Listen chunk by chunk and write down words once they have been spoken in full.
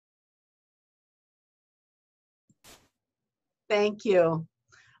Thank you.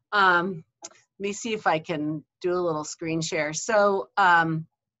 Let me see if I can do a little screen share. So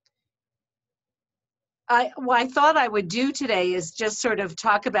what I thought I would do today is just sort of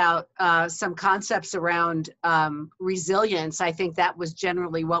talk about some concepts around resilience. I think that was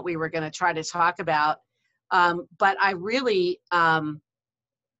generally what we were going to try to talk about. But I really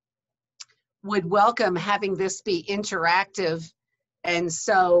would welcome having this be interactive. And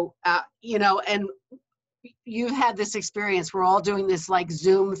so, you know, and you've had this experience, we're all doing this like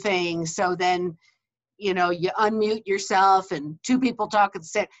Zoom thing. So then, you know, you unmute yourself and two people talk at the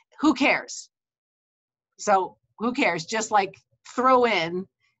same, who cares? So who cares? Just like throw in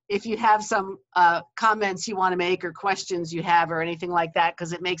if you have some comments you want to make or questions you have or anything like that,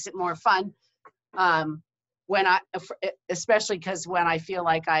 because it makes it more fun. Especially because when I feel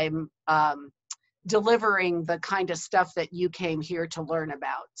like I'm delivering the kind of stuff that you came here to learn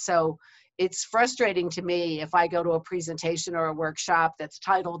about. So it's frustrating to me if I go to a presentation or a workshop that's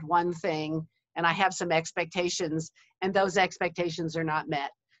titled one thing and I have some expectations and those expectations are not met.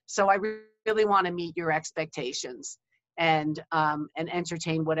 So I really want to meet your expectations and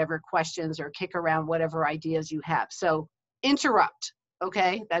entertain whatever questions or kick around whatever ideas you have. So interrupt,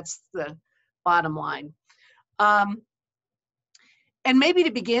 okay? That's the bottom line. And maybe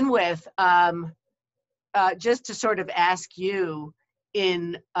to begin with, just to sort of ask you,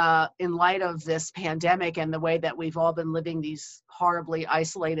 in light of this pandemic and the way that we've all been living these horribly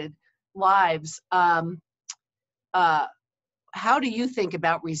isolated lives, how do you think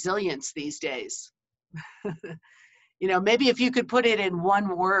about resilience these days? You know, maybe if you could put it in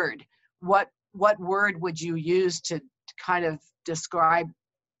one word, what word would you use to kind of describe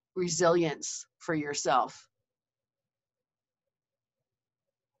resilience for yourself?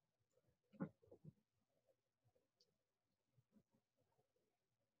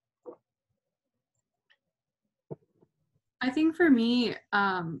 I think for me,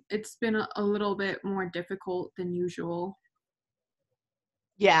 it's been a little bit more difficult than usual.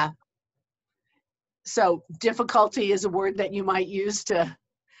 Yeah. So difficulty is a word that you might use to,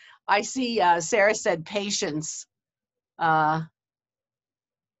 I see Sarah said patience. Yeah,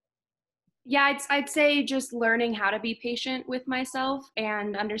 I'd say just learning how to be patient with myself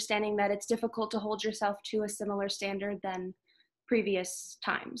and understanding that it's difficult to hold yourself to a similar standard than previous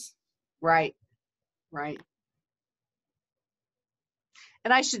times. Right, right.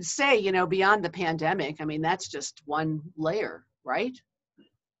 And I should say, you know, beyond the pandemic, I mean, that's just one layer, right?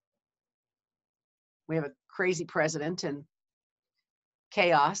 We have a crazy president and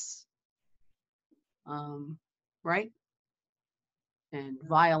chaos, right? And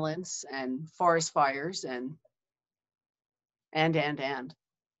violence and forest fires and.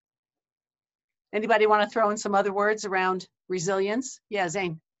 Anybody want to throw in some other words around resilience? Yeah,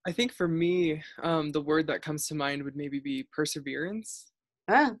 Zane. I think for me, the word that comes to mind would maybe be perseverance.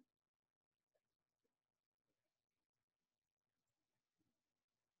 Huh?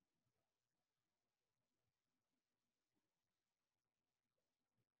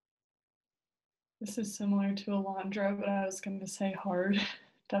 This is similar to Alondra, but I was going to say hard.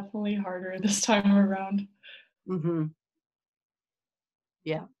 Definitely harder this time around. Mm-hmm.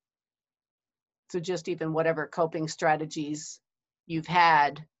 Yeah. So just even whatever coping strategies you've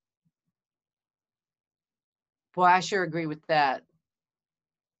had. Boy, I sure agree with that.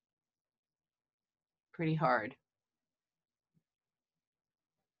 Pretty hard.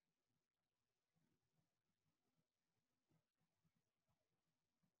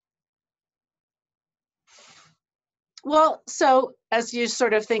 Well, so as you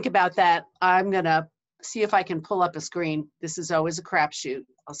sort of think about that, I'm going to see if I can pull up a screen. This is always a crapshoot.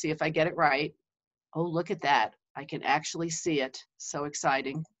 I'll see if I get it right. Oh, look at that. I can actually see it. So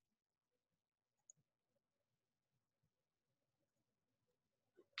exciting.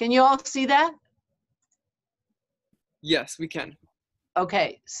 Can you all see that? Yes, we can.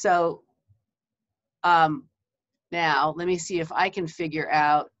 Okay, so now let me see if I can figure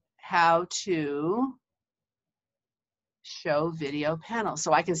out how to show video panel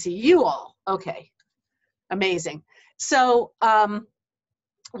so I can see you all. Okay, amazing. So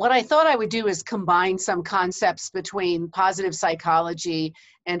what I thought I would do is combine some concepts between positive psychology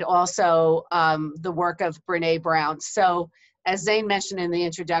and also the work of Brene Brown. So as Zane mentioned in the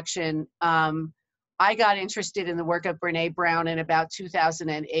introduction, I got interested in the work of Brene Brown in about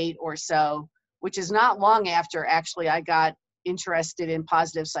 2008 or so, which is not long after actually I got interested in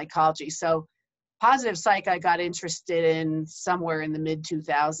positive psychology. So positive psych I got interested in somewhere in the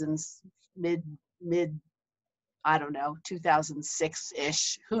mid-2000s, mid I don't know,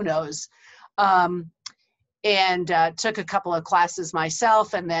 2006-ish, who knows. and took a couple of classes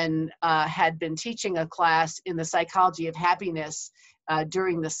myself, and then had been teaching a class in the psychology of happiness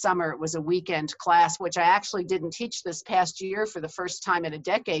during the summer. It was a weekend class, which I actually didn't teach this past year for the first time in a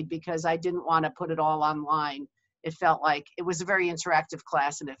decade because I didn't want to put it all online. It felt like it was a very interactive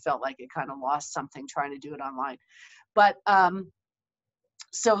class, and it felt like it kind of lost something trying to do it online. But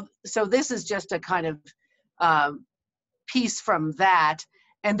so this is just a kind of piece from that.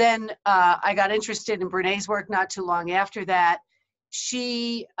 And then I got interested in Brene's work not too long after that.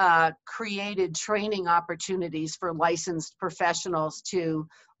 She created training opportunities for licensed professionals to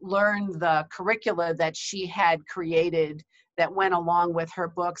learn the curricula that she had created that went along with her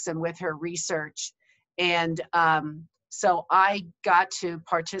books and with her research. And so I got to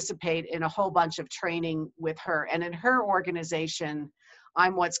participate in a whole bunch of training with her. And in her organization,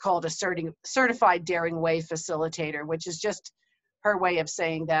 I'm what's called a certified Daring Way facilitator, which is just her way of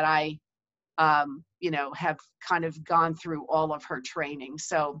saying that I, have kind of gone through all of her training.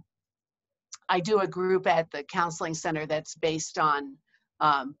 So I do a group at the counseling center that's based on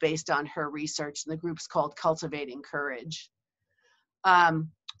her research, and the group's called Cultivating Courage.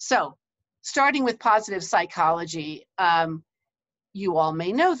 So starting with positive psychology, you all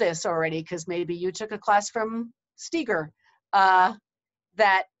may know this already because maybe you took a class from Steger,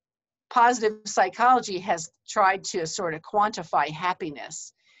 that positive psychology has tried to sort of quantify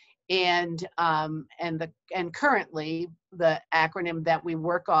happiness, and currently the acronym that we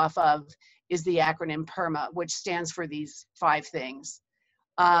work off of is the acronym PERMA, which stands for these 5 things.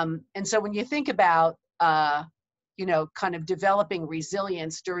 And so when you think about kind of developing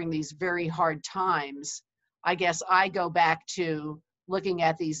resilience during these very hard times, I guess I go back to looking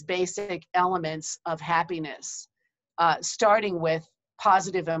at these basic elements of happiness, starting with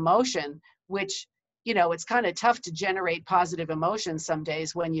positive emotion, which, it's kind of tough to generate positive emotion some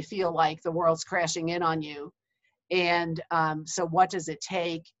days when you feel like the world's crashing in on you. And so what does it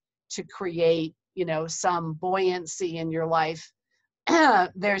take to create, some buoyancy in your life?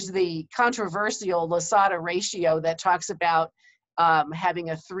 There's the controversial Losada ratio that talks about having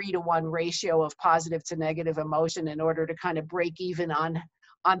a 3-to-1 ratio of positive to negative emotion in order to kind of break even on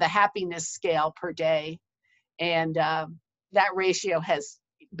the happiness scale per day. And that ratio has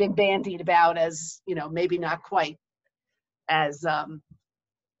been bandied about as, maybe not quite as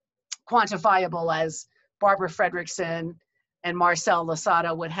quantifiable as Barbara Fredrickson and Marcel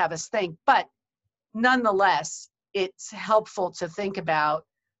Losada would have us think. But nonetheless, it's helpful to think about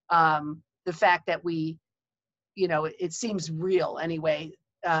the fact that we, it seems real anyway,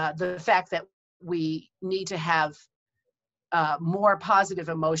 the fact that we need to have more positive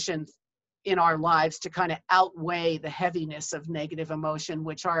emotion in our lives to kind of outweigh the heaviness of negative emotion,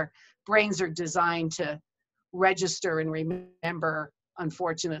 which our brains are designed to register and remember,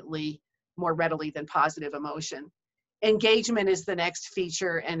 unfortunately, more readily than positive emotion. Engagement is the next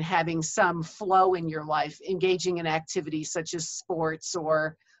feature, and having some flow in your life, engaging in activities such as sports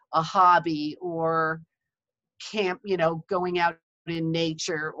or a hobby or camp, going out in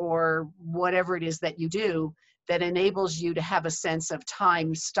nature or whatever it is that you do that enables you to have a sense of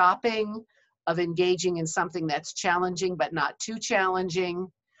time stopping, of engaging in something that's challenging but not too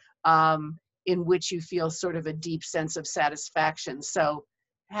challenging, in which you feel sort of a deep sense of satisfaction. So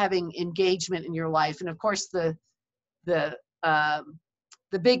having engagement in your life, and of course the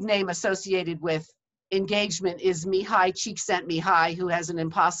big name associated with engagement is Mihai Csikszentmihalyi, who has an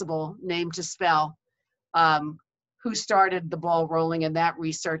impossible name to spell, who started the ball rolling in that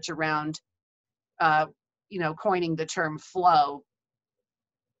research around, coining the term flow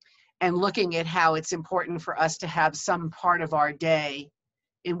and looking at how it's important for us to have some part of our day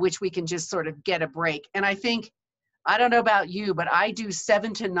in which we can just sort of get a break. And I think, I don't know about you, but I do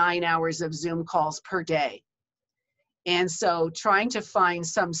 7 to 9 hours of Zoom calls per day. And so trying to find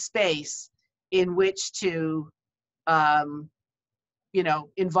some space in which to,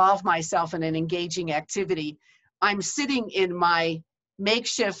 involve myself in an engaging activity. I'm sitting in my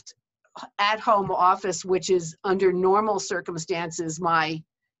makeshift at-home office, which is under normal circumstances, my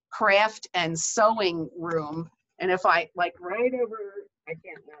craft and sewing room. And if I right over, I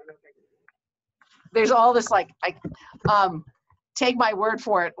can't, there's all this take my word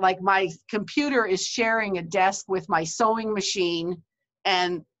for it, like my computer is sharing a desk with my sewing machine,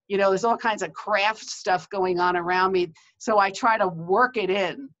 and there's all kinds of craft stuff going on around me. So I try to work it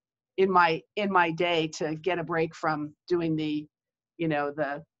in my day to get a break from doing the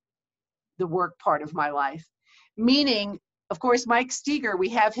work part of my life. Meaning, of course, Mike Steger, we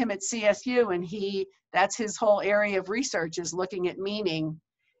have him at CSU, and that's his whole area of research, is looking at meaning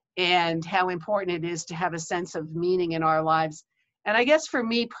and how important it is to have a sense of meaning in our lives. And I guess for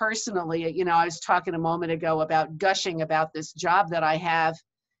me personally, you know, I was talking a moment ago about gushing about this job that I have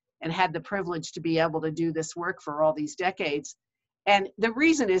and had the privilege to be able to do this work for all these decades. And the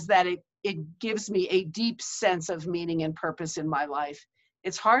reason is that it gives me a deep sense of meaning and purpose in my life.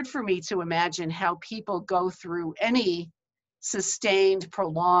 It's hard for me to imagine how people go through any sustained,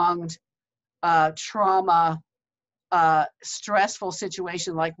 prolonged trauma, stressful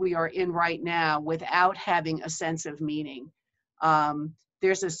situation like we are in right now without having a sense of meaning.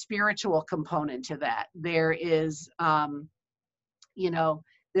 There's a spiritual component to that. There is, you know,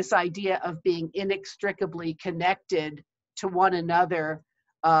 this idea of being inextricably connected to one another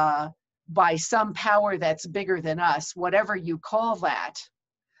by some power that's bigger than us, whatever you call that.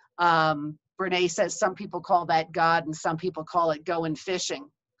 Brene says some people call that God and some people call it going fishing.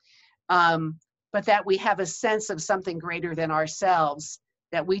 But that we have a sense of something greater than ourselves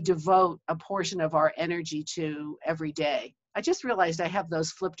that we devote a portion of our energy to every day. I just realized I have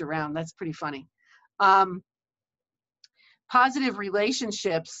those flipped around. That's pretty funny. Positive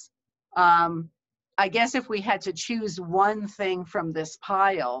relationships, I guess if we had to choose one thing from this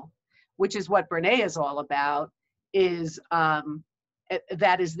pile, which is what Brene is all about, is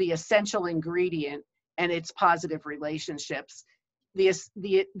that is the essential ingredient, and it's positive relationships. The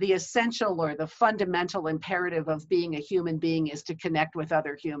essential or the fundamental imperative of being a human being is to connect with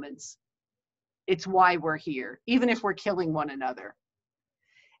other humans. It's why we're here, even if we're killing one another.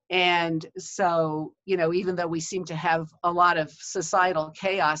 And so, you know, even though we seem to have a lot of societal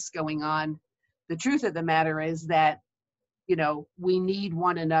chaos going on, the truth of the matter is that, you know, we need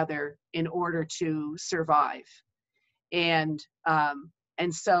one another in order to survive. And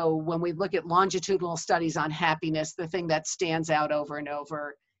so when we look at longitudinal studies on happiness, the thing that stands out over and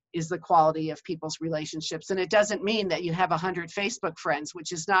over is the quality of people's relationships. And it doesn't mean that you have 100 Facebook friends,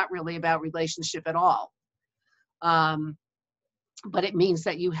 which is not really about relationship at all. But it means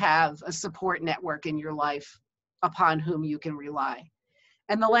that you have a support network in your life upon whom you can rely.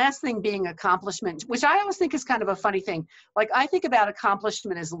 And the last thing being accomplishment, which I always think is kind of a funny thing. Like, I think about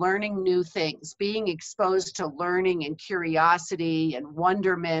accomplishment as learning new things, being exposed to learning and curiosity and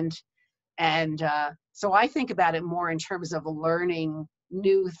wonderment. And so I think about it more in terms of learning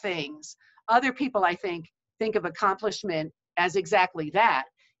new things. Other people, I think of accomplishment as exactly that.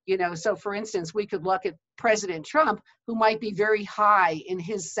 You know, so for instance, we could look at President Trump, who might be very high in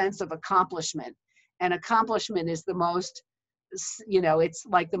his sense of accomplishment. And accomplishment is the most, you know, it's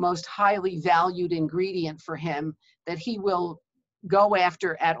like the most highly valued ingredient for him that he will go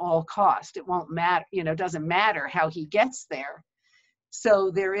after at all cost. It won't matter, you know, doesn't matter how he gets there. So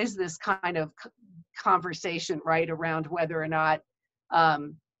there is this kind of conversation, right, around whether or not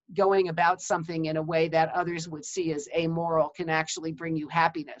going about something in a way that others would see as amoral can actually bring you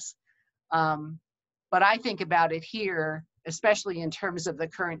happiness. But I think about it here, especially in terms of the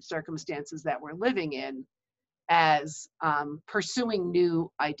current circumstances that we're living in, as pursuing new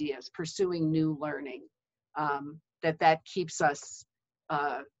ideas, pursuing new learning, that keeps us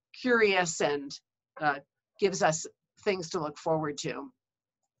curious and gives us things to look forward to.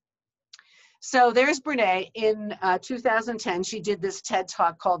 So there's Brene. In 2010, she did this TED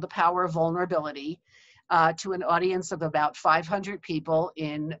Talk called The Power of Vulnerability to an audience of about 500 people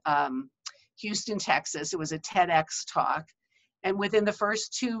in Houston, Texas. It was a TEDx talk. And within the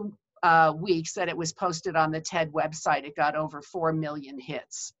first 2 weeks that it was posted on the TED website, it got over 4 million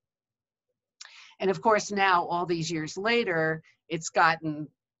hits. And of course, now, all these years later, it's gotten,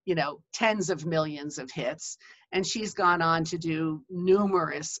 you know, tens of millions of hits. And she's gone on to do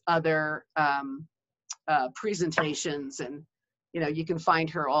numerous other presentations. And, you know, you can find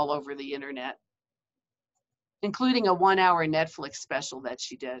her all over the internet, including a 1-hour Netflix special that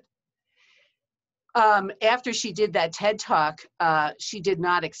she did. After she did that TED Talk, she did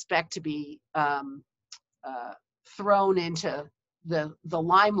not expect to be thrown into the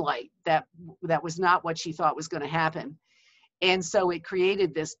limelight. That was not what she thought was going to happen. And so it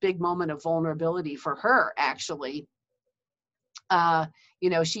created this big moment of vulnerability for her, actually. You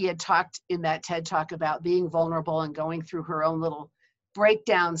know, she had talked in that TED Talk about being vulnerable and going through her own little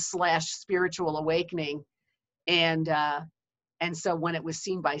breakdown / spiritual awakening. And so when it was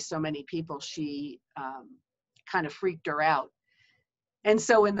seen by so many people, she kind of freaked her out. And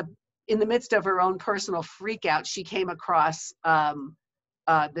so in the midst of her own personal freak out, she came across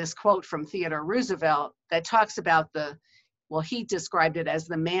this quote from Theodore Roosevelt that talks about well, he described it as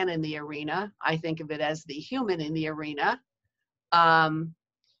the man in the arena. I think of it as the human in the arena,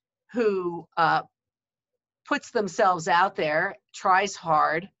 who puts themselves out there, tries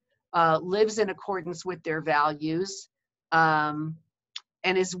hard, lives in accordance with their values, and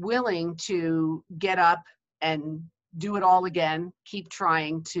is willing to get up and do it all again, keep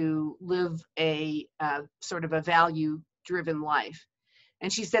trying to live a sort of a value-driven life.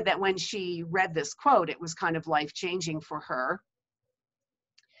 And she said that when she read this quote, it was kind of life-changing for her,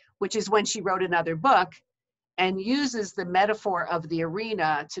 which is when she wrote another book and uses the metaphor of the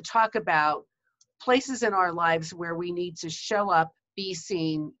arena to talk about places in our lives where we need to show up, be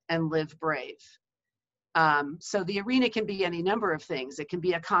seen, and live brave. So the arena can be any number of things. It can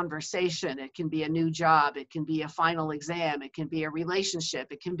be a conversation, it can be a new job, it can be a final exam, it can be a relationship,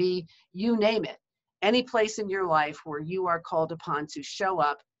 it can be, you name it. Any place in your life where you are called upon to show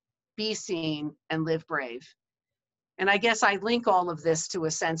up, be seen, and live brave. And I guess I link all of this to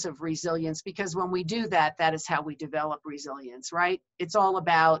a sense of resilience, because when we do that, that is how we develop resilience, right? It's all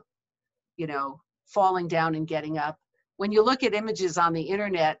about, you know, falling down and getting up. When you look at images on the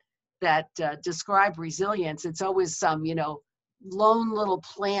internet that describe resilience, it's always some, you know, lone little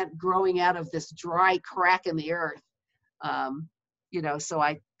plant growing out of this dry crack in the earth. You know, so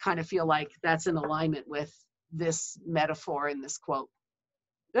I kind of feel like that's in alignment with this metaphor in this quote.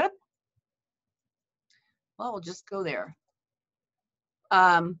 Good. Well, we'll just go there.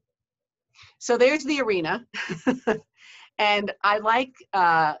 So there's the arena. And I like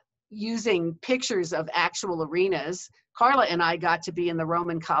using pictures of actual arenas. Carla and I got to be in the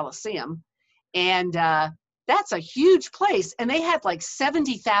Roman Colosseum, and that's a huge place. And they had like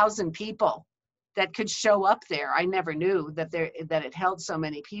 70,000 people that could show up there. I never knew that it held so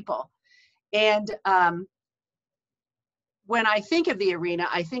many people. And when I think of the arena,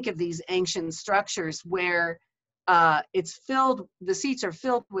 I think of these ancient structures where it's filled, the seats are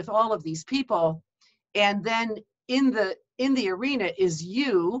filled with all of these people, and then in the arena is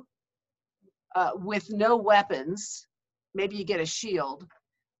you with no weapons. Maybe you get a shield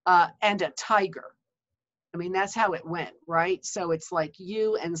and a tiger. I mean, that's how it went, right? So it's like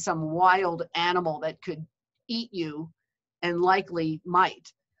you and some wild animal that could eat you and likely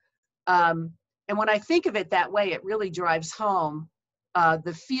might. And when I think of it that way, it really drives home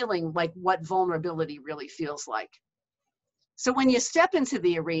the feeling like what vulnerability really feels like. So when you step into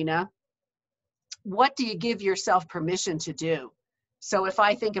the arena, what do you give yourself permission to do? So if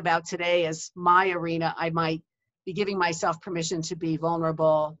I think about today as my arena, I might be giving myself permission to be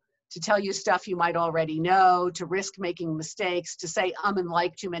vulnerable, to tell you stuff you might already know, to risk making mistakes, to say and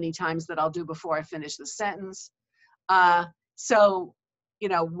like too many times that I'll do before I finish the sentence. So, you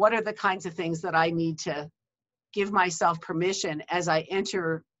know, what are the kinds of things that I need to give myself permission as I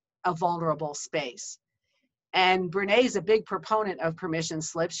enter a vulnerable space? And Brene is a big proponent of permission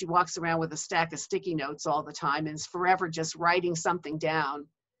slips. She walks around with a stack of sticky notes all the time and is forever just writing something down.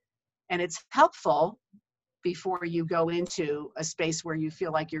 And it's helpful before you go into a space where you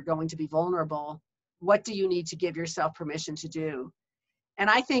feel like you're going to be vulnerable. What do you need to give yourself permission to do? And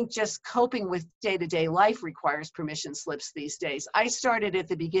I think just coping with day-to-day life requires permission slips these days. I started at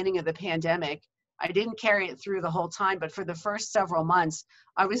the beginning of the pandemic. I didn't carry it through the whole time, but for the first several months,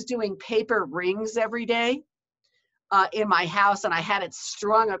 I was doing paper rings every day in my house, and I had it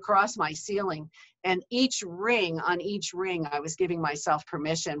strung across my ceiling. And each ring, on each ring, I was giving myself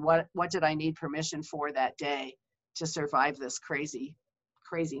permission. What did I need permission for that day to survive this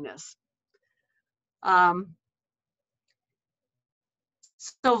craziness?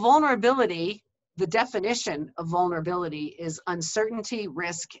 So vulnerability, the definition of vulnerability is uncertainty,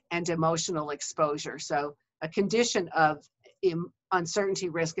 risk, and emotional exposure. So a condition of uncertainty,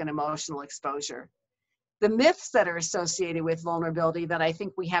 risk, and emotional exposure. The myths that are associated with vulnerability that I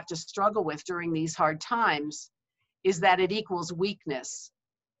think we have to struggle with during these hard times is that it equals weakness.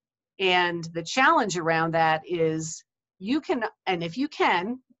 And the challenge around that is you can, and if you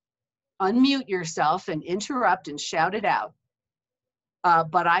can, unmute yourself and interrupt and shout it out.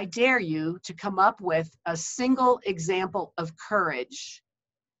 But I dare you to come up with a single example of courage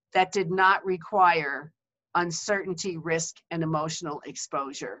that did not require uncertainty, risk, and emotional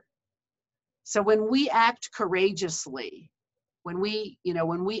exposure. So when we act courageously, when we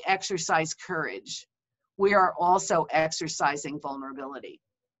exercise courage, we are also exercising vulnerability.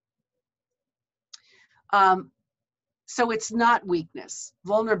 So it's not weakness.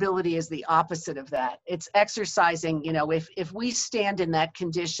 Vulnerability is the opposite of that. It's exercising, you know, if we stand in that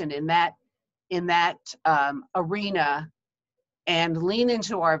condition, in that arena, and lean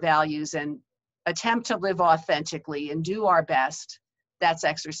into our values and attempt to live authentically and do our best, that's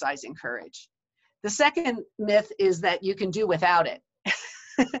exercising courage. The second myth is that you can do without it.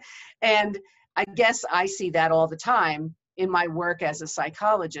 And I guess I see that all the time in my work as a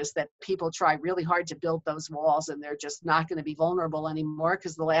psychologist, that people try really hard to build those walls and they're just not going to be vulnerable anymore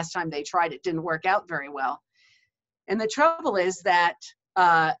because the last time they tried it didn't work out very well. And the trouble is that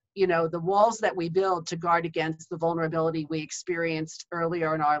you know, the walls that we build to guard against the vulnerability we experienced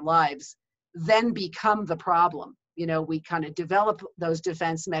earlier in our lives then become the problem. You know, we kind of develop those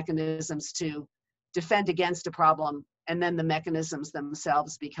defense mechanisms to defend against a problem, and then the mechanisms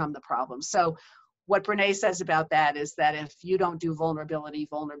themselves become the problem. So what Brene says about that is that if you don't do vulnerability,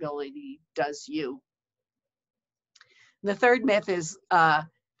 vulnerability does you. The third myth is that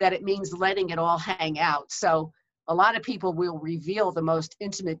it means letting it all hang out. So a lot of people will reveal the most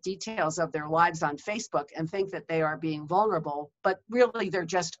intimate details of their lives on Facebook and think that they are being vulnerable, but really they're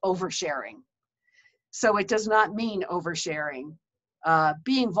just oversharing. So it does not mean oversharing.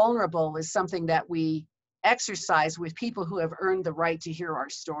 Being vulnerable is something that we exercise with people who have earned the right to hear our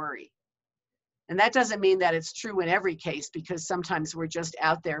story. And that doesn't mean that it's true in every case, because sometimes we're just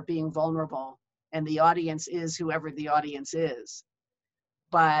out there being vulnerable and the audience is whoever the audience is.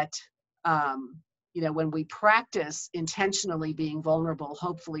 But, you know, when we practice intentionally being vulnerable,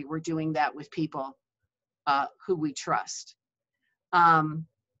 hopefully we're doing that with people who we trust.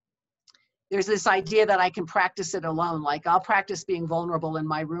 There's this idea that I can practice it alone. Like I'll practice being vulnerable in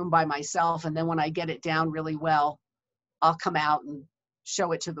my room by myself, and then when I get it down really well, I'll come out and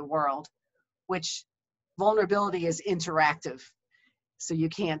show it to the world, which vulnerability is interactive. So you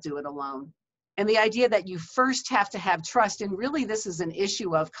can't do it alone. And the idea that you first have to have trust, and really this is an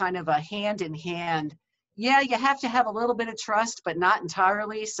issue of kind of a hand in hand. Yeah, you have to have a little bit of trust, but not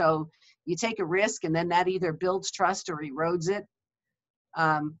entirely. So you take a risk and then that either builds trust or erodes it.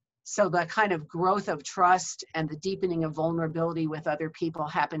 So the kind of growth of trust and the deepening of vulnerability with other people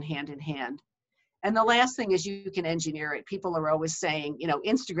happen hand in hand. And the last thing is you can engineer it. People are always saying, you know,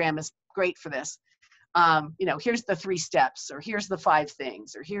 Instagram is great for this. You know, here's the 3 steps, or here's the 5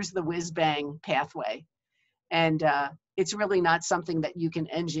 things, or here's the whiz bang pathway. And it's really not something that you can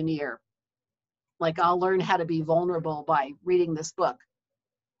engineer. Like I'll learn how to be vulnerable by reading this book.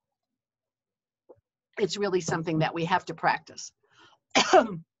 It's really something that we have to practice.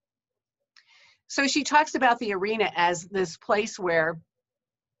 So she talks about the arena as this place where,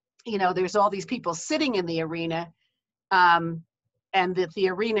 you know, there's all these people sitting in the arena, and that the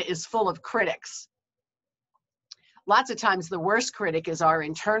arena is full of critics. Lots of times the worst critic is our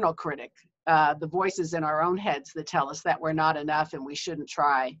internal critic, the voices in our own heads that tell us that we're not enough and we shouldn't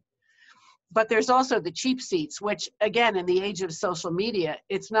try. But there's also the cheap seats, which again, in the age of social media,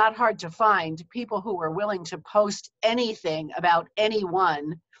 it's not hard to find people who are willing to post anything about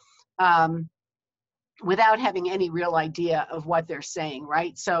anyone without having any real idea of what they're saying,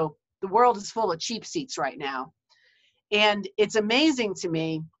 right? So the world is full of cheap seats right now. And it's amazing to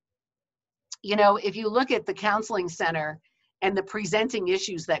me, you know, if you look at the counseling center and the presenting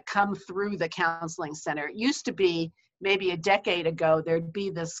issues that come through the counseling center, it used to be maybe a decade ago, there'd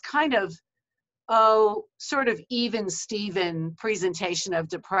be this kind of, sort of even Steven presentation of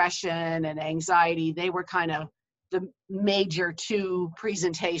depression and anxiety. They were kind of the major 2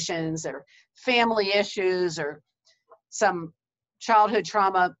 presentations, or family issues or some childhood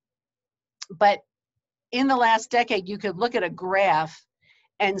trauma. But in the last decade, you could look at a graph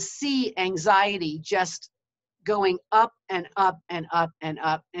and see anxiety just going up and up and up and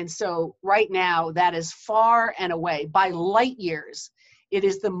up. And so right now, that is far and away, by light years, it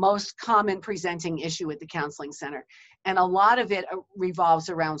is the most common presenting issue at the counseling center. And a lot of it revolves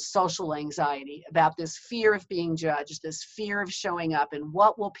around social anxiety, about this fear of being judged, this fear of showing up, and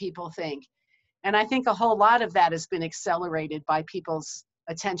what will people think? And I think a whole lot of that has been accelerated by people's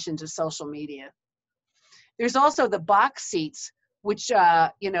attention to social media. There's also the box seats, which,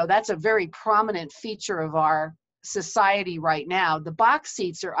 you know, that's a very prominent feature of our society right now. The box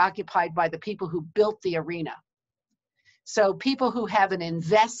seats are occupied by the people who built the arena. So people who have an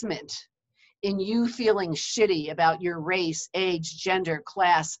investment in you feeling shitty about your race, age, gender,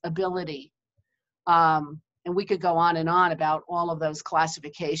 class, ability. And we could go on and on about all of those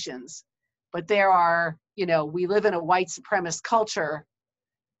classifications. But there are, you know, we live in a white supremacist culture,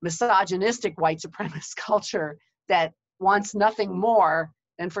 misogynistic white supremacist culture, that wants nothing more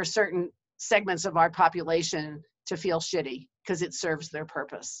than for certain segments of our population to feel shitty because it serves their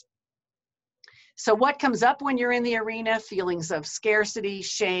purpose. So what comes up when you're in the arena? Feelings of scarcity,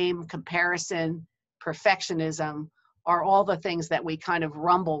 shame, comparison, perfectionism are all the things that we kind of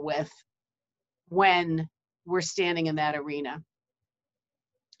rumble with when we're standing in that arena.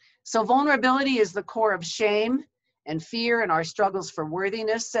 So vulnerability is the core of shame and fear and our struggles for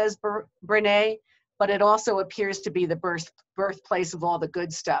worthiness, says Brene, but it also appears to be the birthplace of all the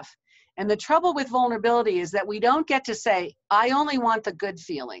good stuff. And the trouble with vulnerability is that we don't get to say, I only want the good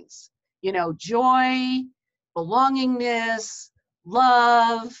feelings. You know, joy, belongingness,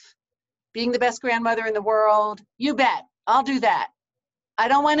 love, being the best grandmother in the world. You bet, I'll do that. I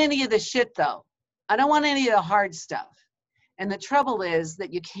don't want any of the shit though. I don't want any of the hard stuff. And the trouble is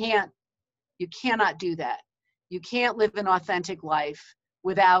that you cannot do that. You can't live an authentic life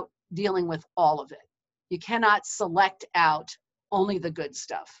without dealing with all of it. You cannot select out only the good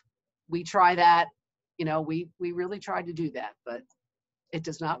stuff. We try that, you know, we really try to do that, but it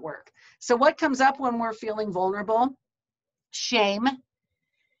does not work. So what comes up when we're feeling vulnerable? Shame.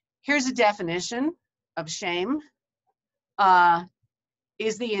 Here's a definition of shame.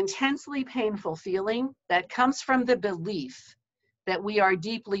 Is the intensely painful feeling that comes from the belief that we are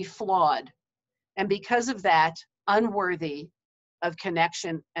deeply flawed, and because of that, unworthy of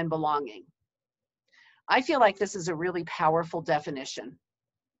connection and belonging. I feel like this is a really powerful definition.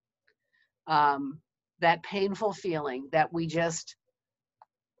 That painful feeling that we just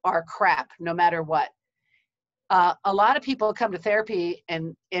are crap no matter what. A lot of people come to therapy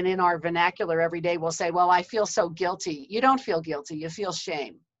and in our vernacular every day will say, well, I feel so guilty. You don't feel guilty, you feel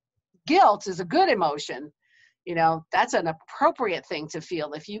shame. Guilt is a good emotion. You know, that's an appropriate thing to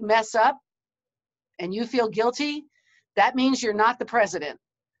feel. If you mess up and you feel guilty, that means you're not the president.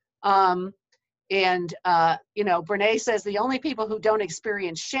 You know, Brene says the only people who don't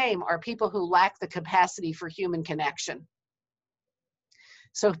experience shame are people who lack the capacity for human connection.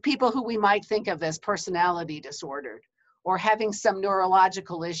 So people who we might think of as personality disordered or having some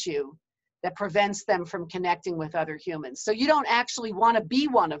neurological issue that prevents them from connecting with other humans. So you don't actually want to be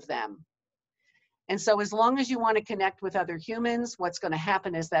one of them. And so as long as you want to connect with other humans, what's going to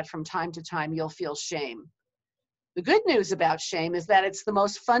happen is that from time to time, you'll feel shame. The good news about shame is that it's the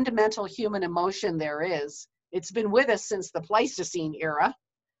most fundamental human emotion there is. It's been with us since the Pleistocene era.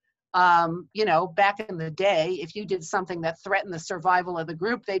 You know, back in the day, if you did something that threatened the survival of the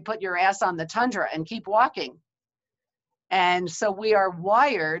group, they'd put your ass on the tundra and keep walking. And so we are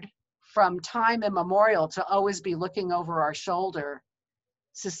wired from time immemorial to always be looking over our shoulder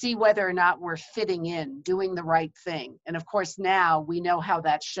to see whether or not we're fitting in, doing the right thing. And of course, now we know how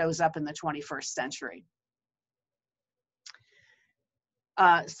that shows up in the 21st century.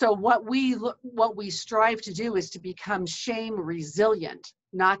 So what we strive to do is to become shame resilient,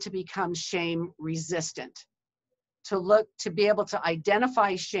 not to become shame resistant. To be able to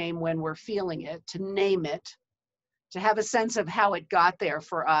identify shame when we're feeling it, to name it, to have a sense of how it got there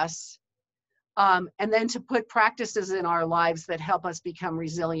for us, and then to put practices in our lives that help us become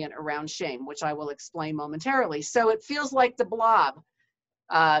resilient around shame, which I will explain momentarily. So it feels like the blob.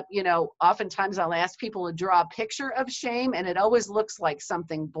 You know, oftentimes I'll ask people to draw a picture of shame, and it always looks like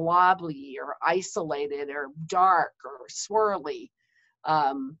something blobbly or isolated or dark or swirly.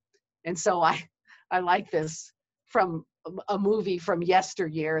 And so I like this from a movie from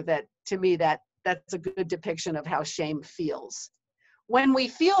yesteryear that, to me, that's a good depiction of how shame feels. When we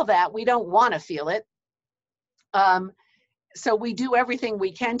feel that, we don't want to feel it. So we do everything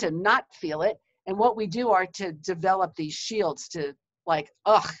we can to not feel it. And what we do are to develop these shields to, like,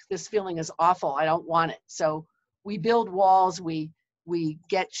 ugh, this feeling is awful, I don't want it. So we build walls, we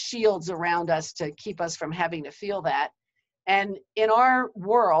get shields around us to keep us from having to feel that. And in our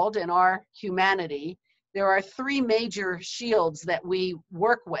world, in our humanity, there are three major shields that we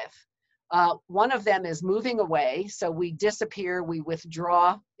work with. One of them is moving away. So we disappear, we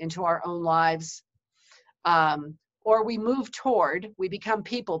withdraw into our own lives. Or we move toward, we become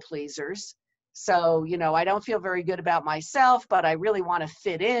people pleasers. So, you know, I don't feel very good about myself, but I really want to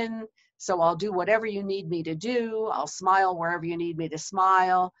fit in. So I'll do whatever you need me to do. I'll smile wherever you need me to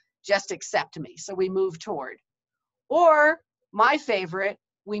smile. Just accept me. So we move toward. Or my favorite,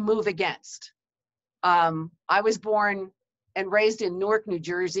 we move against. I was born and raised in Newark, New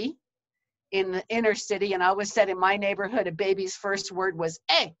Jersey, in the inner city. And I always said in my neighborhood, a baby's first word was,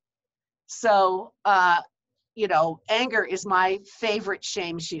 "Eh." So, you know, anger is my favorite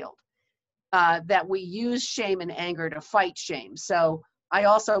shame shield. That we use shame and anger to fight shame. So I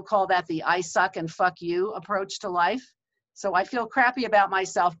also call that the I suck and fuck you approach to life. So I feel crappy about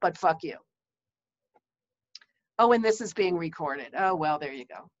myself, but fuck you. Oh, and this is being recorded. Oh, well, there you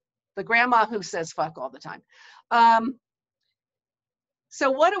go. The grandma who says fuck all the time.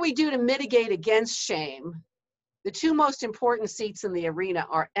 So what do we do to mitigate against shame? The two most important seats in the arena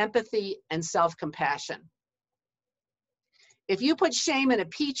are empathy and self-compassion. If you put shame in a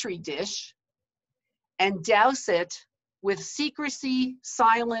petri dish and douse it with secrecy,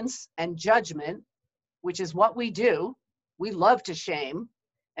 silence, and judgment, which is what we do. We love to shame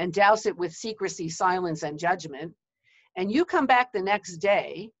and douse it with secrecy, silence, and judgment. And you come back the next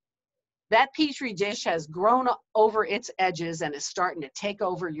day, that petri dish has grown over its edges and is starting to take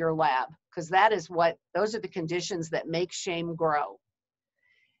over your lab, because those are the conditions that make shame grow.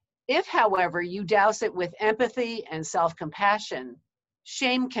 If, however, you douse it with empathy and self-compassion,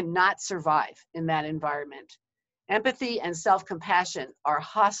 Shame cannot survive in that environment. Empathy and self-compassion are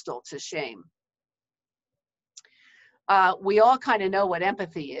hostile to shame. We all kind of know what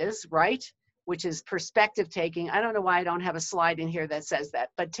empathy is, right? Which is perspective taking. I don't know why I don't have a slide in here that says that,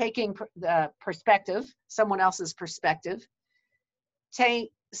 but taking the perspective, someone else's perspective,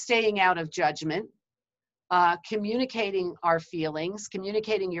 staying out of judgment, communicating our feelings,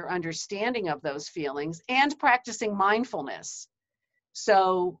 communicating your understanding of those feelings, and practicing mindfulness.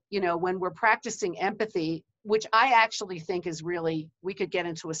 So, when we're practicing empathy, which I actually think is really, we could get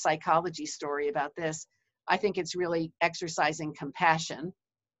into a psychology story about this. I think it's really exercising compassion.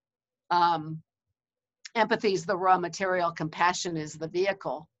 Empathy is the raw material, compassion is the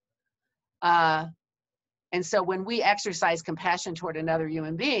vehicle. And so when we exercise compassion toward another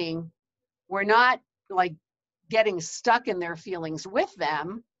human being, we're not like getting stuck in their feelings with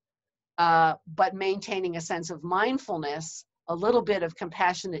them, but maintaining a sense of mindfulness, a little bit of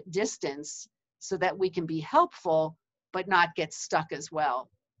compassionate distance so that we can be helpful, but not get stuck as well.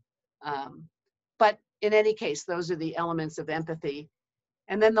 But in any case, those are the elements of empathy.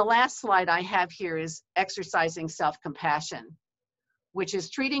 And then the last slide I have here is exercising self-compassion, which is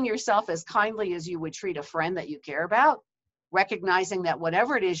treating yourself as kindly as you would treat a friend that you care about, recognizing that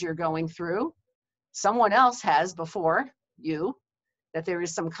whatever it is you're going through, someone else has before you, that there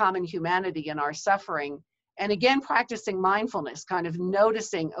is some common humanity in our suffering. And again, practicing mindfulness, kind of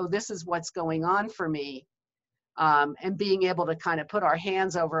noticing, oh, this is what's going on for me. And being able to kind of put our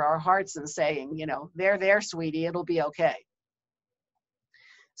hands over our hearts and saying, there, sweetie, it'll be okay.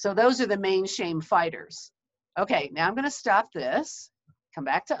 So those are the main shame fighters. Okay, now I'm going to stop this, come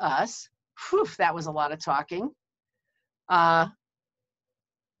back to us. Whew, that was a lot of talking. And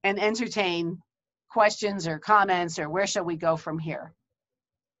entertain questions or comments, or where shall we go from here?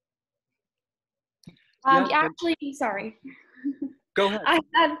 Actually, sorry. Go ahead.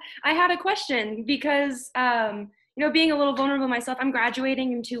 I had a question because, being a little vulnerable myself, I'm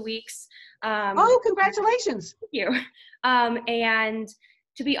graduating in 2 weeks. Oh, congratulations. Thank you. And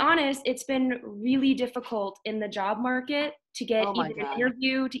to be honest, it's been really difficult in the job market to get even an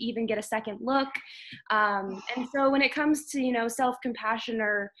interview, to even get a second look. And so when it comes to, self-compassion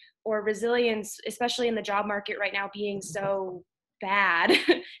or resilience, especially in the job market right now being so bad,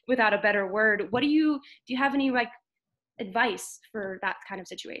 without a better word, do you have any advice for that kind of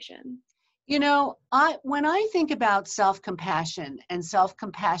situation? When I think about self-compassion and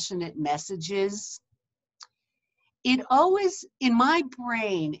self-compassionate messages, it always, in my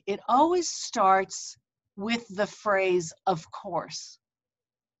brain, it always starts with the phrase, of course.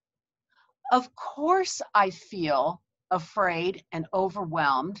 Of course I feel afraid and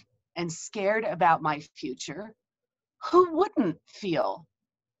overwhelmed and scared about my future. Who wouldn't feel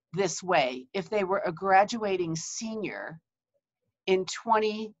this way if they were a graduating senior in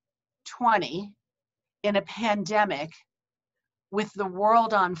 2020 in a pandemic with the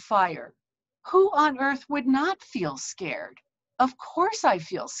world on fire? Who on earth would not feel scared? Of course I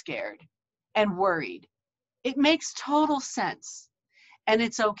feel scared and worried. It makes total sense. And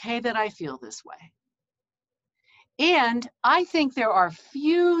it's okay that I feel this way. And I think there are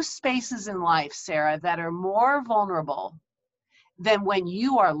few spaces in life, Sarah, that are more vulnerable than when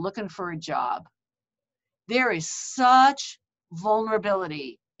you are looking for a job. There is such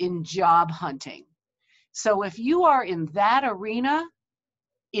vulnerability in job hunting. So if you are in that arena,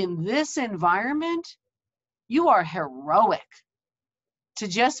 in this environment, you are heroic to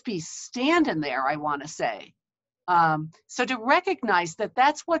just be standing there, I want to say. So to recognize that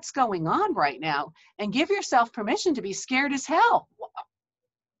that's what's going on right now and give yourself permission to be scared as hell.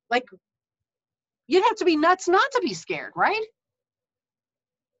 Like, you'd have to be nuts not to be scared, right?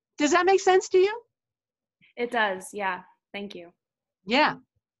 Does that make sense to you? It does, yeah. Thank you. Yeah.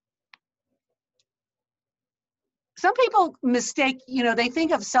 Some people mistake, they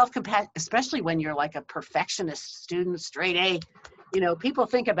think of self-compassion, especially when you're like a perfectionist student, straight A, people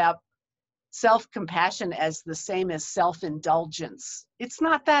think about self-compassion as the same as self-indulgence. It's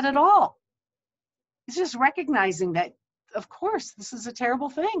not that at all. It's just recognizing that, of course, this is a terrible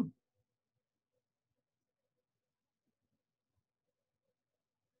thing.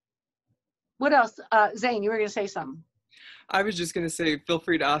 What else? Zane, you were going to say something. I was just going to say, feel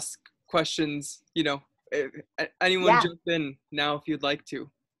free to ask questions, anyone jump in now if you'd like to.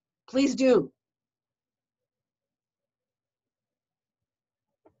 Please do.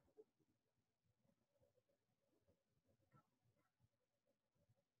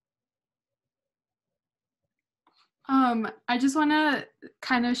 I just want to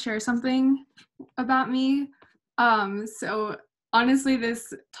kind of share something about me. So honestly,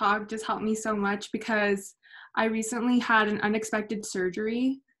 this talk just helped me so much because I recently had an unexpected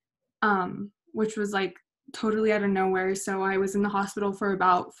surgery, which was like totally out of nowhere. So I was in the hospital for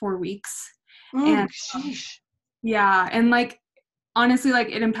about 4 weeks. And sheesh. yeah, and like honestly, like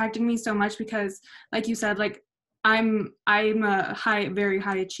it impacted me so much because, like you said, like I'm a very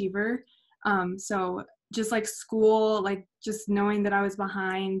high achiever. So just like school, like just knowing that I was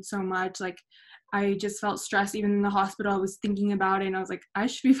behind so much, like I just felt stressed. Even in the hospital, I was thinking about it, and I was like, I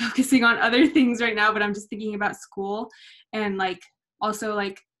should be focusing on other things right now, but I'm just thinking about school. And like also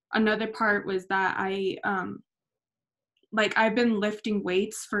like another part was that I've been lifting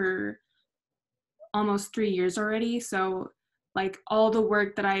weights for almost 3 years already. So like all the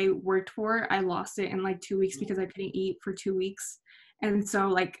work that I worked for, I lost it in like 2 weeks because I couldn't eat for 2 weeks. And so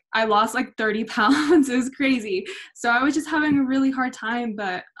like I lost like 30 pounds. It was crazy. So I was just having a really hard time.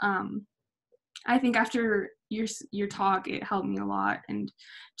 But I think after your talk, it helped me a lot. And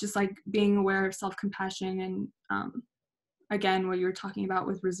just like being aware of self-compassion and again, what you were talking about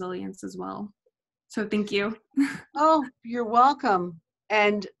with resilience as well. So thank you. Oh, you're welcome.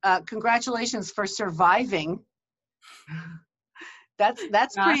 And congratulations for surviving. That's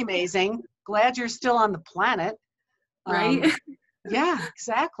Yeah. pretty amazing. Glad you're still on the planet. Right? Yeah,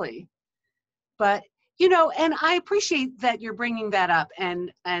 exactly. But, you know, and I appreciate that you're bringing that up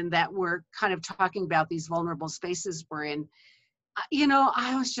and that we're kind of talking about these vulnerable spaces we're in. You know,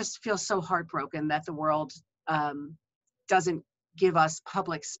 I always just feel so heartbroken that the world doesn't give us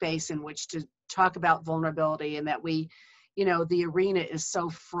public space in which to talk about vulnerability, and that we, you know, the arena is so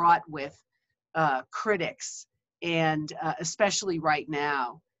fraught with critics, and especially right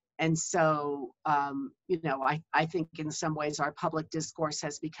now. And so, you know, I think in some ways our public discourse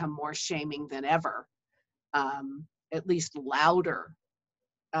has become more shaming than ever, at least louder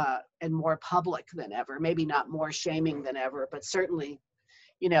and more public than ever. Maybe not more shaming than ever, but certainly,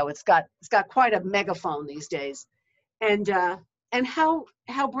 you know, it's got quite a megaphone these days. And how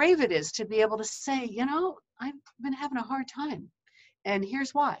brave it is to be able to say, you know, I've been having a hard time, and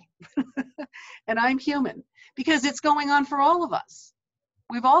here's why. And I'm human, because it's going on for all of us.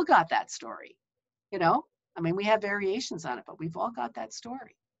 We've all got that story, you know? I mean, we have variations on it, but we've all got that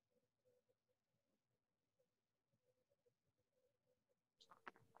story.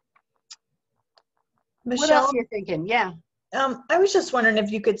 Michele, what else are you thinking? Yeah. I was just wondering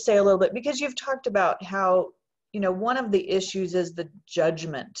if you could say a little bit, because you've talked about how, you know, one of the issues is the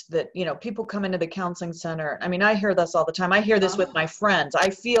judgment that, you know, people come into the counseling center. I mean, I hear this all the time. I hear this with my friends. I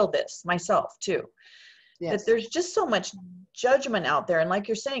feel this myself too. Yes. That there's just so much judgment out there. And like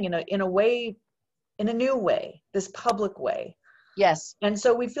you're saying, in a way, in a new way, this public way. Yes. And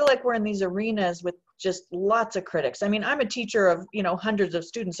so we feel like we're in these arenas with just lots of critics. I mean, I'm a teacher of, you know, hundreds of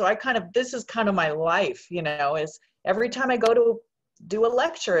students. So this is kind of my life, you know, is every time I go to do a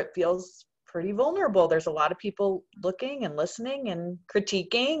lecture, it feels pretty vulnerable. There's a lot of people looking and listening and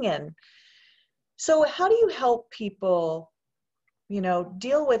critiquing. And so how do you help people, you know,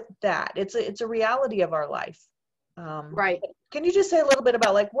 deal with that? It's a reality of our life. Right. Can you just say a little bit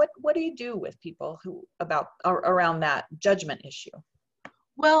about like, what do you do with people around that judgment issue?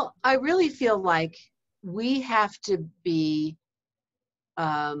 Well, I really feel like we have to be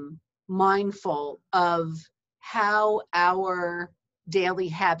mindful of how our daily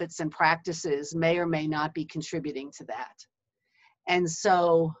habits and practices may or may not be contributing to that. And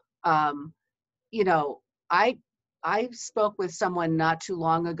so, you know, I spoke with someone not too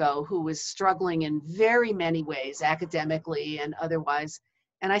long ago who was struggling in very many ways, academically and otherwise.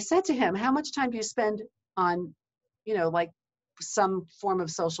 And I said to him, how much time do you spend on, you know, like some form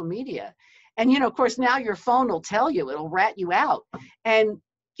of social media? And, you know, of course, now your phone will tell you, it'll rat you out. And,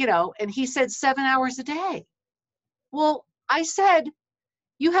 you know, and he said 7 hours a day. Well, I said,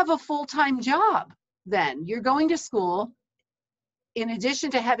 you have a full-time job then. You're going to school in addition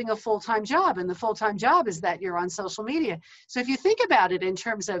to having a full-time job, and the full-time job is that you're on social media. So if you think about it in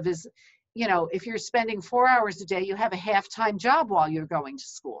terms of, is, you know, if you're spending 4 hours a day, you have a half-time job while you're going to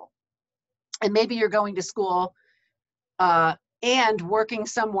school. And maybe you're going to school and working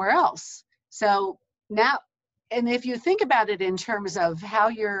somewhere else. So now, and if you think about it in terms of how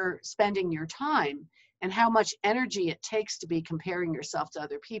you're spending your time and how much energy it takes to be comparing yourself to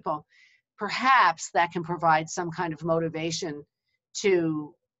other people, perhaps that can provide some kind of motivation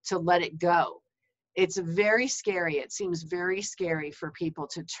to let it go. It's very scary. It seems very scary for people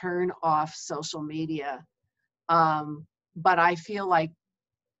to turn off social media. But I feel like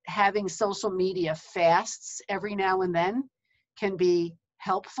having social media fasts every now and then can be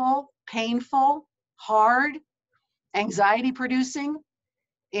helpful, painful, hard, anxiety producing,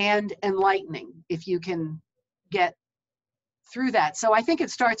 and enlightening if you can get through that. So I think it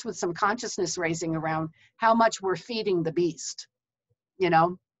starts with some consciousness raising around how much we're feeding the beast, you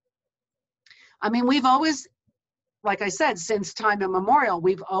know? I mean, we've always, like I said, since time immemorial,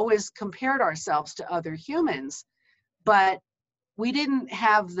 we've always compared ourselves to other humans, but we didn't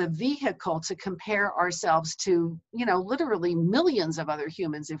have the vehicle to compare ourselves to, you know, literally millions of other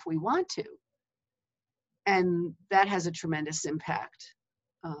humans if we want to. And that has a tremendous impact.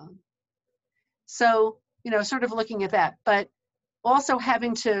 So, you know, sort of looking at that, but also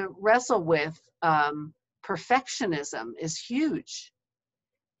having to wrestle with perfectionism is huge.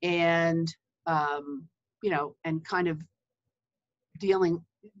 And, you know, and kind of dealing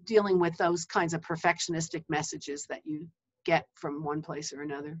with those kinds of perfectionistic messages that you get from one place or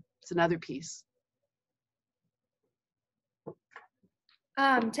another. It's another piece.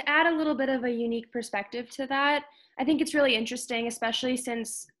 To add a little bit of a unique perspective to that, I think it's really interesting, especially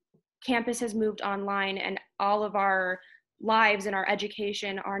since campus has moved online and all of our lives and our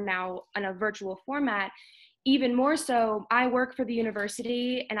education are now in a virtual format. Even more so, I work for the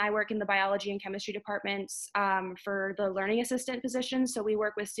university and I work in the biology and chemistry departments for the learning assistant position. So we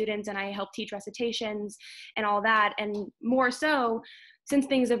work with students and I help teach recitations and all that. And more so, since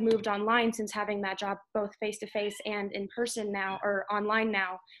things have moved online, since having that job both face-to-face and in person now, or online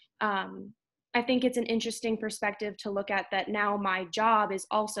now, I think it's an interesting perspective to look at that now my job is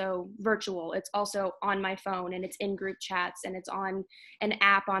also virtual. It's also on my phone and it's in group chats and it's on an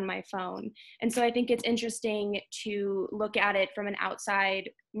app on my phone. And so I think it's interesting to look at it from an outside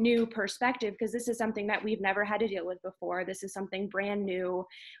new perspective, because this is something that we've never had to deal with before. This is something brand new.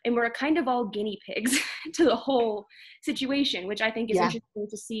 And we're kind of all guinea pigs to the whole situation, which I think is interesting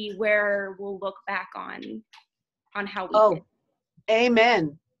to see where we'll look back on how we did.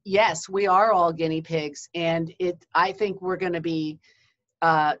 Amen. Yes, we are all guinea pigs, and I think we're going to be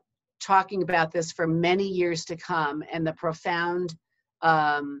talking about this for many years to come, and the profound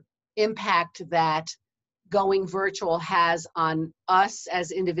impact that going virtual has on us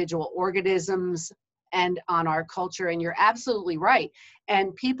as individual organisms and on our culture. And you're absolutely right.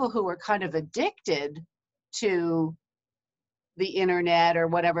 And people who are kind of addicted to the internet or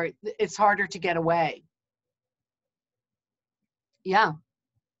whatever, it's harder to get away. Yeah.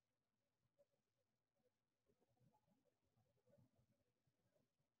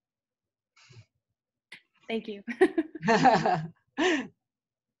 Thank you.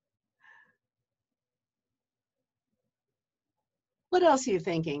 What else are you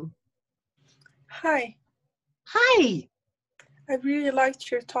thinking? Hi. Hi. I really liked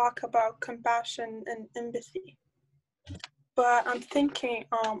your talk about compassion and empathy. But I'm thinking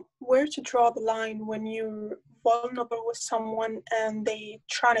where to draw the line when you're vulnerable with someone and they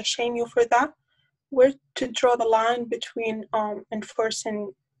try to shame you for that. Where to draw the line between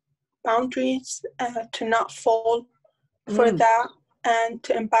enforcing boundaries to not fall for that and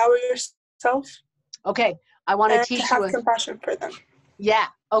to empower yourself. Okay, I want to teach you compassion for them. Yeah.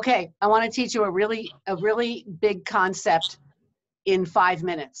 Okay, I want to teach you a really big concept in 5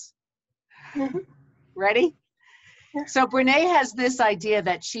 minutes. Mm-hmm. Ready? Yeah. So Brene has this idea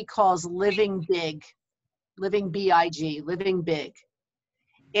that she calls living big, living B-I-G, living big.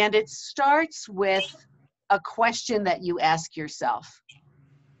 And it starts with a question that you ask yourself.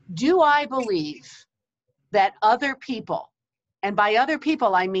 Do I believe that other people, and by other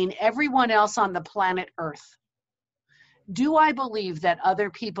people I mean everyone else on the planet Earth, do I believe that other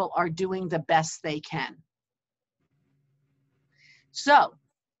people are doing the best they can? So,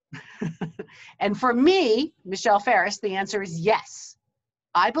 and for me, Michele Faris, the answer is yes.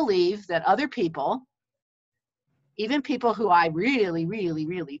 I believe that other people, even people who I really, really,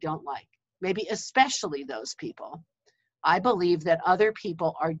 really don't like, maybe especially those people, I believe that other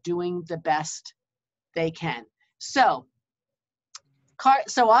people are doing the best they can. So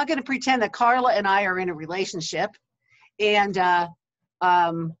I'm going to pretend that Carla and I are in a relationship, and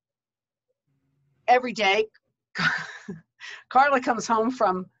every day, Carla comes home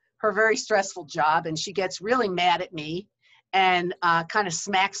from her very stressful job, and she gets really mad at me and kind of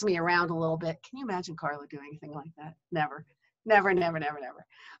smacks me around a little bit. Can you imagine Carla doing anything like that? Never, never, never, never,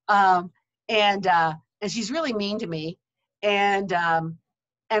 never. And she's really mean to me. And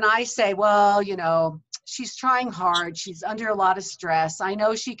I say, well, you know, she's trying hard. She's under a lot of stress. I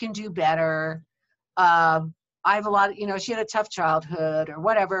know she can do better. I have a lot of, you know, she had a tough childhood or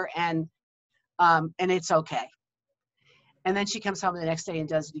whatever, and it's okay. And then she comes home the next day and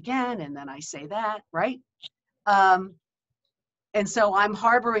does it again, and then I say that, right? And so I'm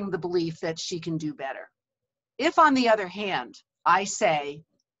harboring the belief that she can do better. If, on the other hand, I say,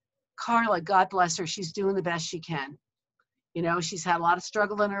 Carla, God bless her, she's doing the best she can. You know, she's had a lot of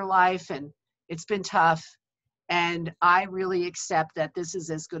struggle in her life, and it's been tough. And I really accept that this is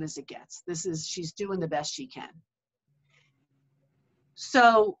as good as it gets. She's doing the best she can.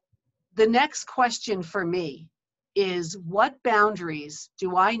 So the next question for me is, what boundaries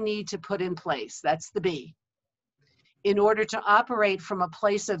do I need to put in place? That's the B, in order to operate from a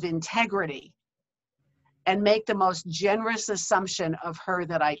place of integrity and make the most generous assumption of her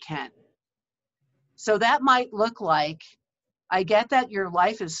that I can. So that might look like, I get that your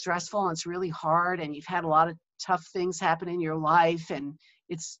life is stressful and it's really hard and you've had a lot of tough things happen in your life, and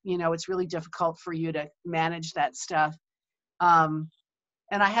it's really difficult for you to manage that stuff. And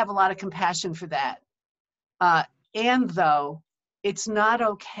I have a lot of compassion for that. And though, it's not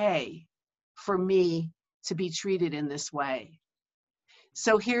okay for me to be treated in this way.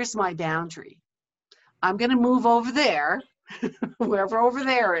 So here's my boundary. I'm going to move over there, wherever over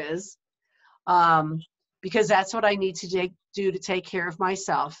there is, because that's what I need to do to take care of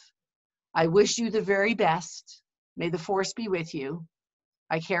myself. I wish you the very best. May the force be with you.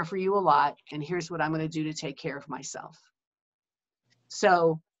 I care for you a lot, and here's what I'm going to do to take care of myself.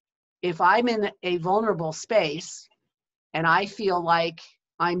 So if I'm in a vulnerable space and I feel like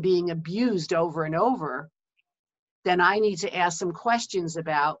I'm being abused over and over, then I need to ask some questions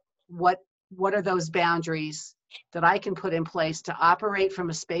about what are those boundaries that I can put in place to operate from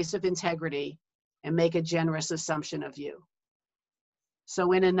a space of integrity and make a generous assumption of you.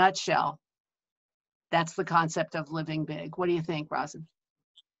 So in a nutshell, that's the concept of living big. What do you think, Rosin?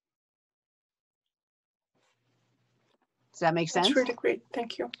 Does that make sense? That's really great.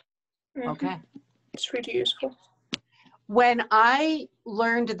 Thank you. Okay. It's really useful. When I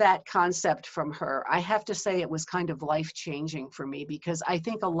learned that concept from her, I have to say it was kind of life-changing for me, because I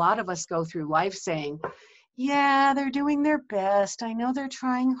think a lot of us go through life saying, yeah, they're doing their best. I know they're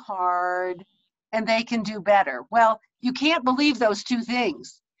trying hard and they can do better. Well, you can't believe those two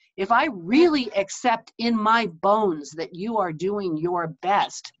things. If I really accept in my bones that you are doing your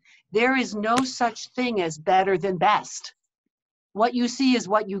best, there is no such thing as better than best. What you see is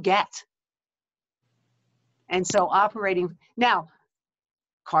what you get. And so operating, now,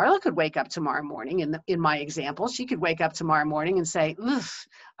 Carla could wake up tomorrow morning, in my example, she could wake up tomorrow morning and say,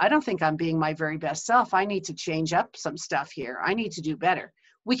 I don't think I'm being my very best self. I need to change up some stuff here. I need to do better.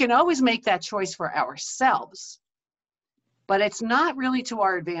 We can always make that choice for ourselves, but it's not really to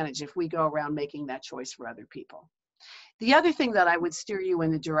our advantage if we go around making that choice for other people. The other thing that I would steer you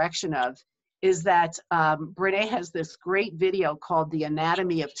in the direction of is that Brene has this great video called The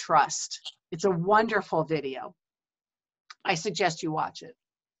Anatomy of Trust. It's a wonderful video. I suggest you watch it.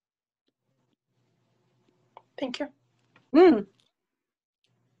 Thank you. We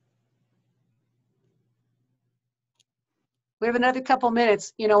have another couple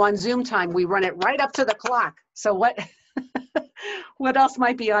minutes. You know, on Zoom time, we run it right up to the clock. So what, what else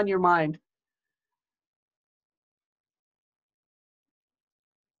might be on your mind?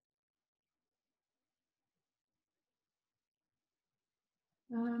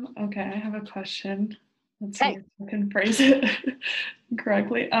 Okay, I have a question. Let's see if I can phrase it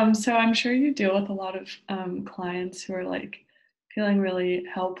correctly. So I'm sure you deal with a lot of clients who are like feeling really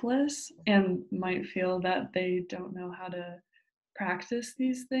helpless and might feel that they don't know how to practice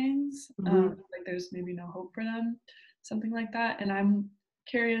these things. Like there's maybe no hope for them, something like that. And I'm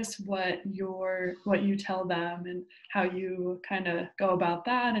curious what you tell them and how you kind of go about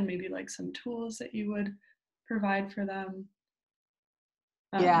that, and maybe like some tools that you would provide for them.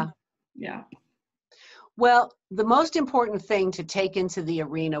 Yeah. Well, the most important thing to take into the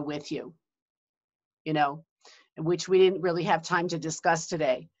arena with you, you know, which we didn't really have time to discuss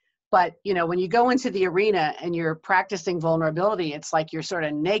today, but, you know, when you go into the arena and you're practicing vulnerability, it's like you're sort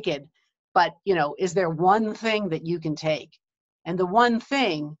of naked, but, you know, is there one thing that you can take? And the one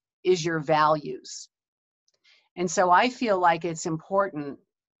thing is your values. And so I feel like it's important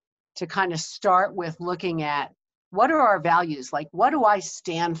to kind of start with looking at, what are our values? Like, what do I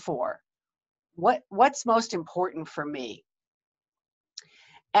stand for? What's most important for me?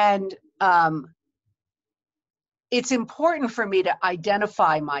 And it's important for me to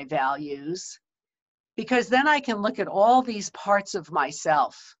identify my values, because then I can look at all these parts of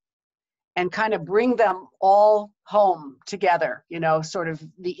myself and kind of bring them all home together, you know, sort of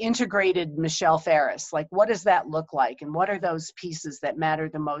the integrated Michele Faris. Like, what does that look like? And what are those pieces that matter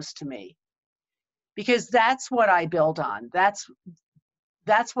the most to me? Because that's what I build on. That's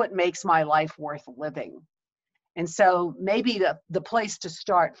what makes my life worth living. And so maybe the place to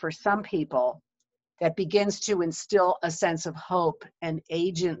start for some people that begins to instill a sense of hope and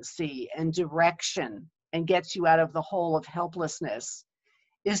agency and direction and gets you out of the hole of helplessness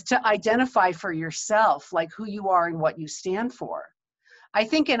is to identify for yourself, like, who you are and what you stand for. I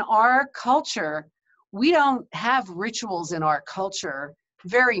think in our culture, we don't have rituals in our culture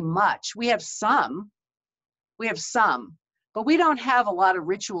very much. We have some, but we don't have a lot of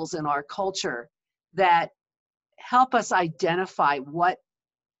rituals in our culture that help us identify what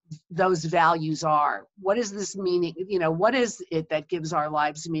those values are. What is this meaning? You know, what is it that gives our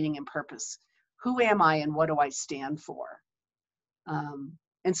lives meaning and purpose? Who am I and what do I stand for?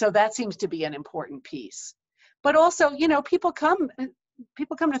 And so that seems to be an important piece. But also, you know, people come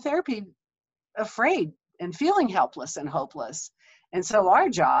to therapy afraid and feeling helpless and hopeless. And so our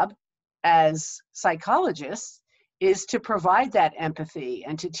job as psychologists is to provide that empathy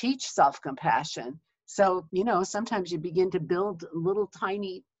and to teach self-compassion. So, you know, sometimes you begin to build little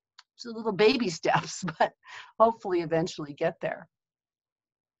baby steps, but hopefully eventually get there.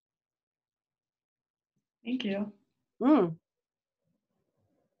 Thank you.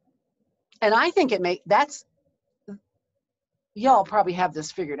 And I think y'all probably have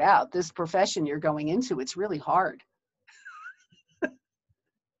this figured out. This profession you're going into, it's really hard.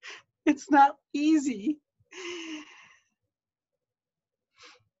 It's not easy.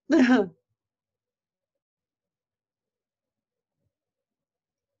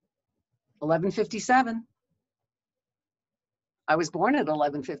 11:57. I was born at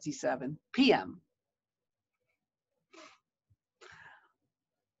 11:57 p.m.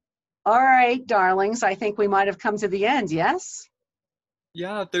 All right, darlings, I think we might have come to the end, yes?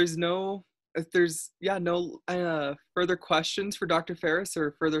 Yeah, if there's no further questions for Dr. Faris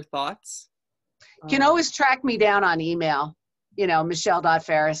or further thoughts. You can always track me down on email, you know,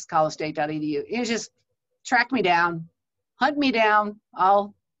 michelle.faris@collegestate.edu. You just track me down, hunt me down.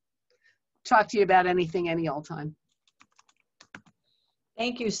 I'll talk to you about anything any old time.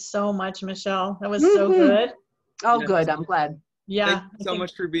 Thank you so much, Michelle. That was so good. Oh, good. I'm glad. Yeah. Thank you so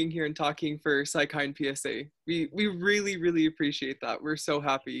much for being here and talking for PsyChind PSA. We really, really appreciate that. We're so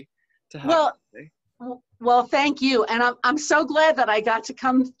happy to have you today. Well, thank you. And I'm so glad that I got to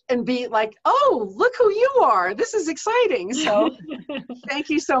come and be like, oh, look who you are. This is exciting. So thank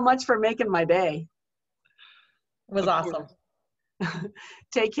you so much for making my day. It was awesome.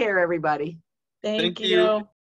 Take care, everybody. Thank you.